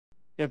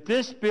If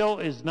this bill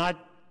is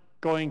not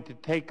going to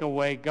take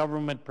away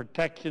government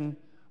protection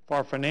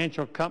for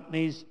financial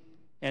companies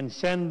and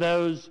send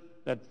those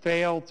that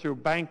fail through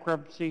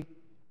bankruptcy,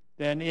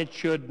 then it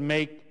should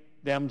make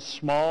them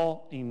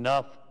small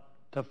enough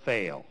to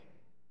fail.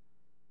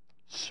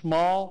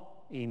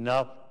 Small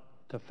enough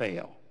to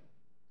fail.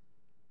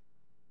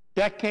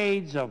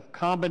 Decades of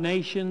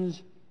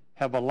combinations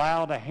have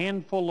allowed a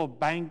handful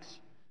of banks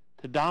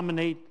to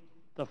dominate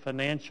the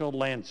financial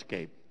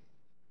landscape.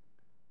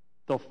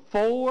 The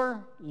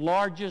 4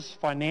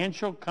 largest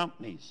financial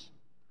companies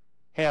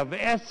have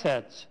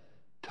assets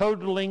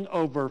totaling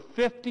over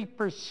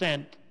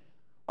 50%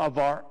 of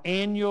our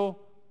annual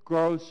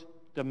gross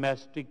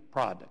domestic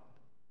product.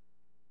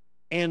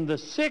 And the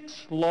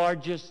 6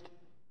 largest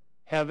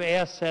have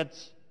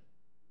assets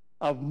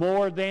of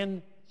more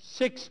than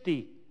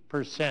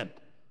 60%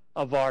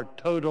 of our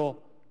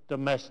total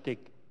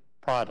domestic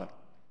product.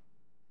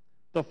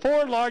 The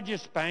 4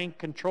 largest banks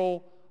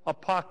control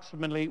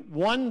approximately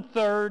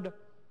 1/3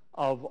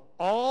 of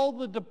all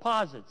the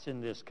deposits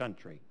in this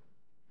country.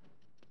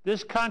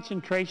 This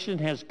concentration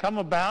has come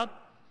about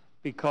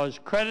because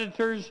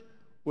creditors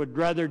would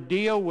rather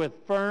deal with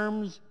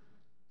firms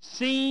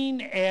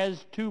seen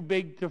as too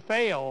big to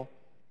fail,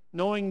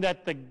 knowing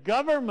that the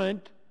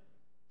government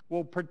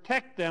will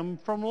protect them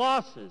from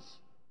losses.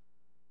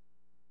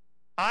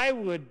 I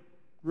would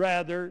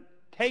rather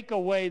take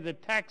away the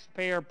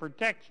taxpayer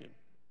protection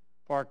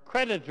for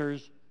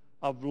creditors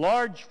of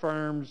large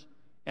firms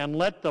and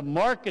let the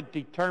market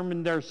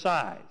determine their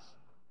size.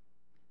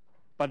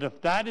 But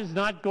if that is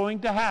not going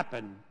to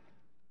happen,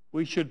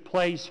 we should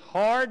place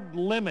hard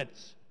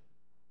limits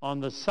on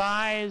the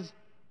size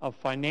of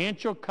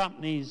financial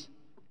companies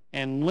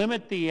and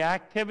limit the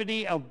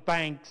activity of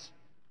banks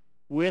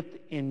with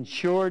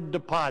insured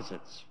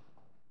deposits.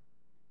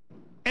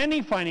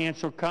 Any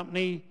financial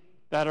company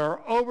that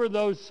are over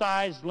those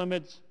size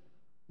limits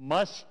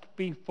must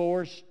be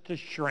forced to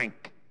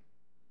shrink.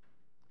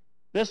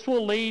 This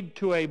will lead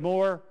to a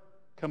more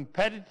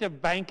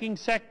competitive banking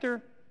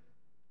sector,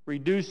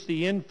 reduce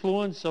the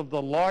influence of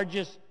the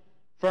largest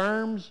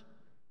firms,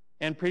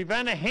 and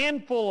prevent a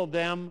handful of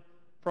them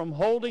from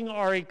holding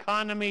our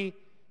economy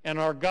and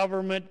our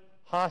government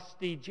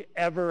hostage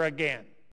ever again.